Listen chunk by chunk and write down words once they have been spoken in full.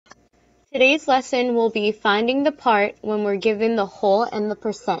Today's lesson will be finding the part when we're given the whole and the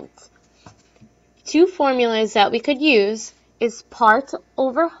percent. Two formulas that we could use is part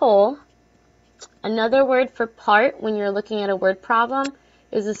over whole. Another word for part when you're looking at a word problem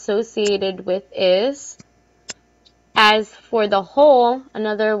is associated with is. As for the whole,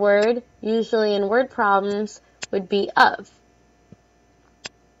 another word usually in word problems would be of.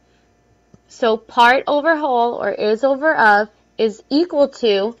 So part over whole or is over of is equal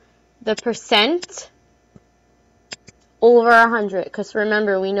to the percent over 100, because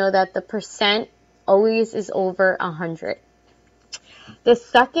remember, we know that the percent always is over 100. The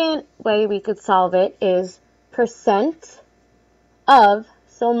second way we could solve it is percent of,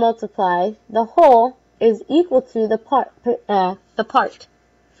 so multiply, the whole is equal to the part.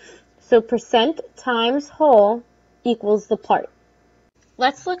 So percent times whole equals the part.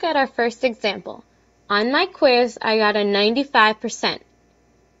 Let's look at our first example. On my quiz, I got a 95%.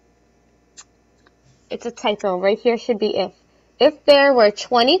 It's a typo. Right here should be if. If there were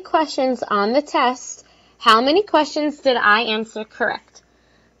 20 questions on the test, how many questions did I answer correct?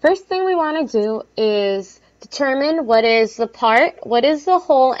 First thing we want to do is determine what is the part, what is the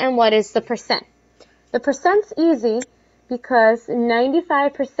whole, and what is the percent. The percent's easy because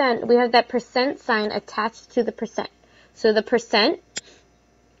 95%, we have that percent sign attached to the percent. So the percent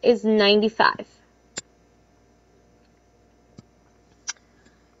is 95.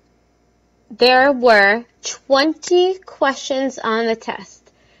 There were 20 questions on the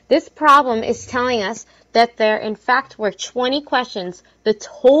test. This problem is telling us that there, in fact, were 20 questions. The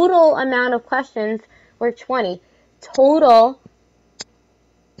total amount of questions were 20. Total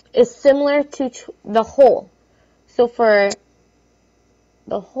is similar to the whole. So for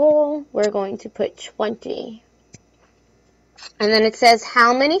the whole, we're going to put 20. And then it says,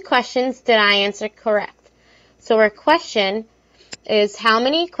 how many questions did I answer correct? So our question is, how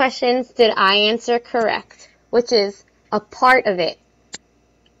many questions did I answer correct? Which is a part of it.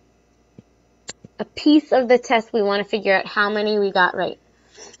 A piece of the test, we want to figure out how many we got right.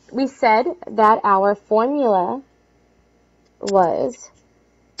 We said that our formula was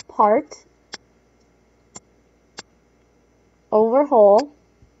part over whole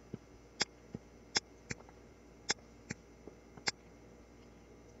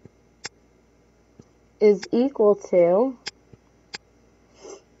is equal to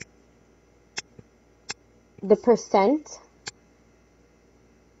the percent,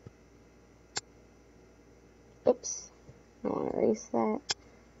 oops, I want to erase that,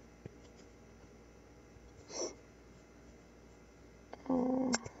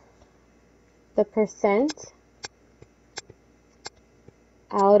 the percent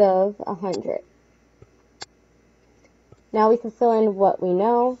out of 100. Now we can fill in what we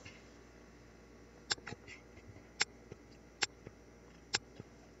know.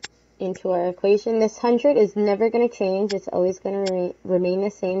 Into our equation. This 100 is never going to change. It's always going to remain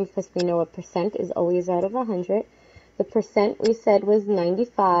the same because we know a percent is always out of 100. The percent we said was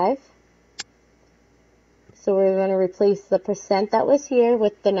 95. So we're going to replace the percent that was here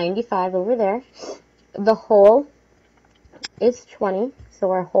with the 95 over there. The whole is 20. So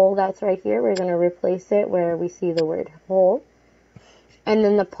our whole that's right here, we're going to replace it where we see the word whole. And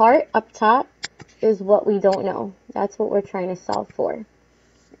then the part up top is what we don't know. That's what we're trying to solve for.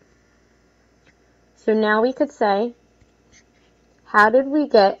 So now we could say, how did we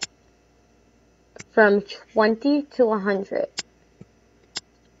get from 20 to 100?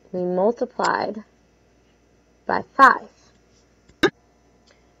 We multiplied by 5.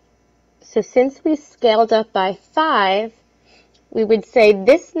 So since we scaled up by 5, we would say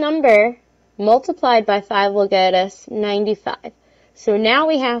this number multiplied by 5 will get us 95. So now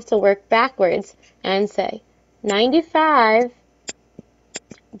we have to work backwards and say 95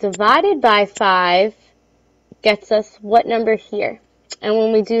 divided by 5 gets us what number here? And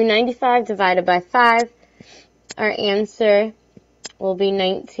when we do 95 divided by 5, our answer will be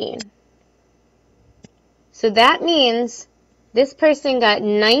 19. So that means this person got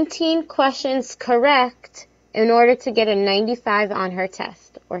 19 questions correct in order to get a 95 on her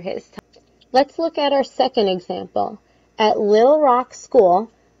test or his test. Let's look at our second example. At Little Rock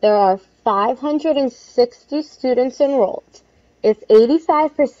School, there are 560 students enrolled. If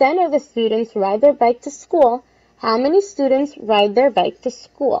 85% of the students ride their bike to school, how many students ride their bike to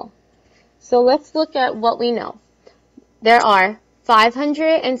school? So let's look at what we know. There are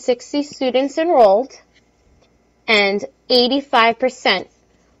 560 students enrolled and 85%.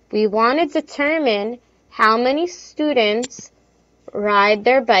 We want to determine how many students ride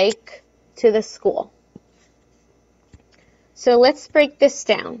their bike to the school. So let's break this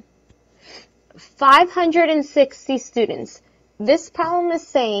down. 560 students. this problem is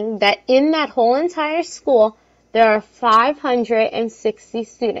saying that in that whole entire school, there are 560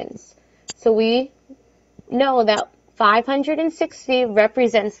 students. So we know that 560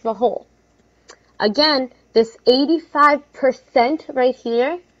 represents the whole. Again, this 85% right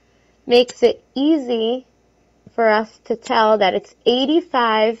here makes it easy for us to tell that it's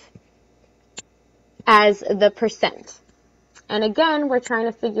 85 as the percent. And again, we're trying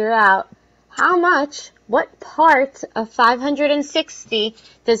to figure out what part of 560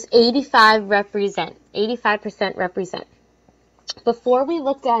 does 85% represent? Before we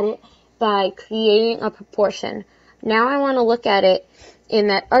looked at it by creating a proportion, now I want to look at it in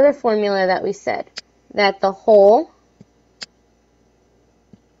that other formula that we said, that the whole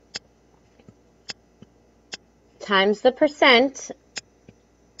times the percent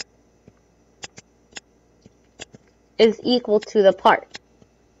is equal to the part.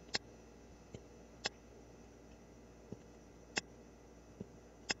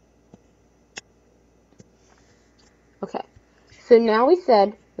 Okay, so now we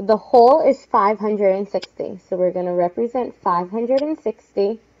said the whole is 560. So we're going to represent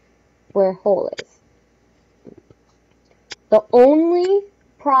 560 where whole is. The only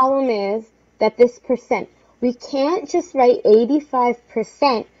problem is that this percent, we can't just write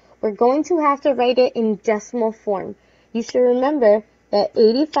 85%. We're going to have to write it in decimal form. You should remember that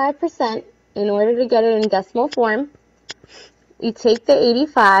 85%, in order to get it in decimal form, we take the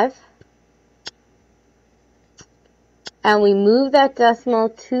 85 and we move that decimal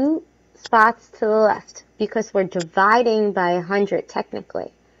 2 spots to the left because we're dividing by 100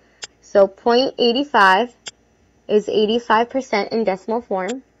 technically. So 0.85 is 85% in decimal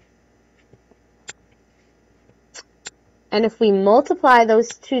form. And if we multiply those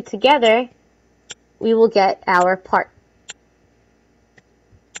two together, we will get our part.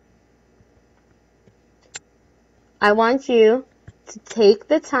 I want you to take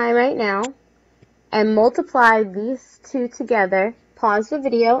the time right now and multiply these two together. Pause the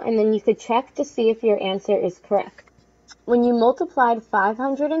video and then you could check to see if your answer is correct. When you multiplied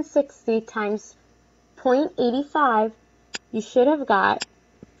 560 times 0.85, you should have got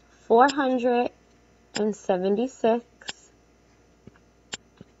 476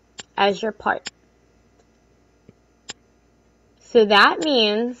 as your part. So that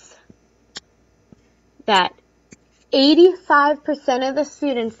means that 85% of the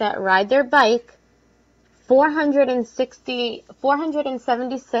students that ride their bike,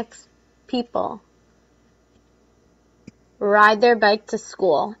 476 people ride their bike to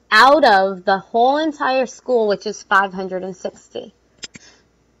school out of the whole entire school, which is 560.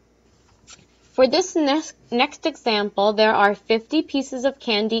 For this next example, there are 50 pieces of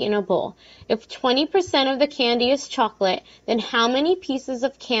candy in a bowl. If 20% of the candy is chocolate, then how many pieces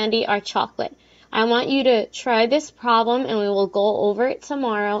of candy are chocolate? I want you to try this problem and we will go over it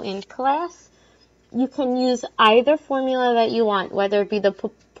tomorrow in class. You can use either formula that you want, whether it be the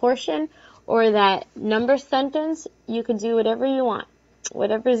proportion or that number sentence. You could do whatever you want,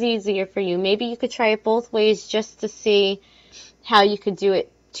 whatever's easier for you. Maybe you could try it both ways just to see how you could do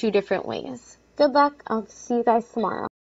it 2 different ways. Good luck. I'll see you guys tomorrow.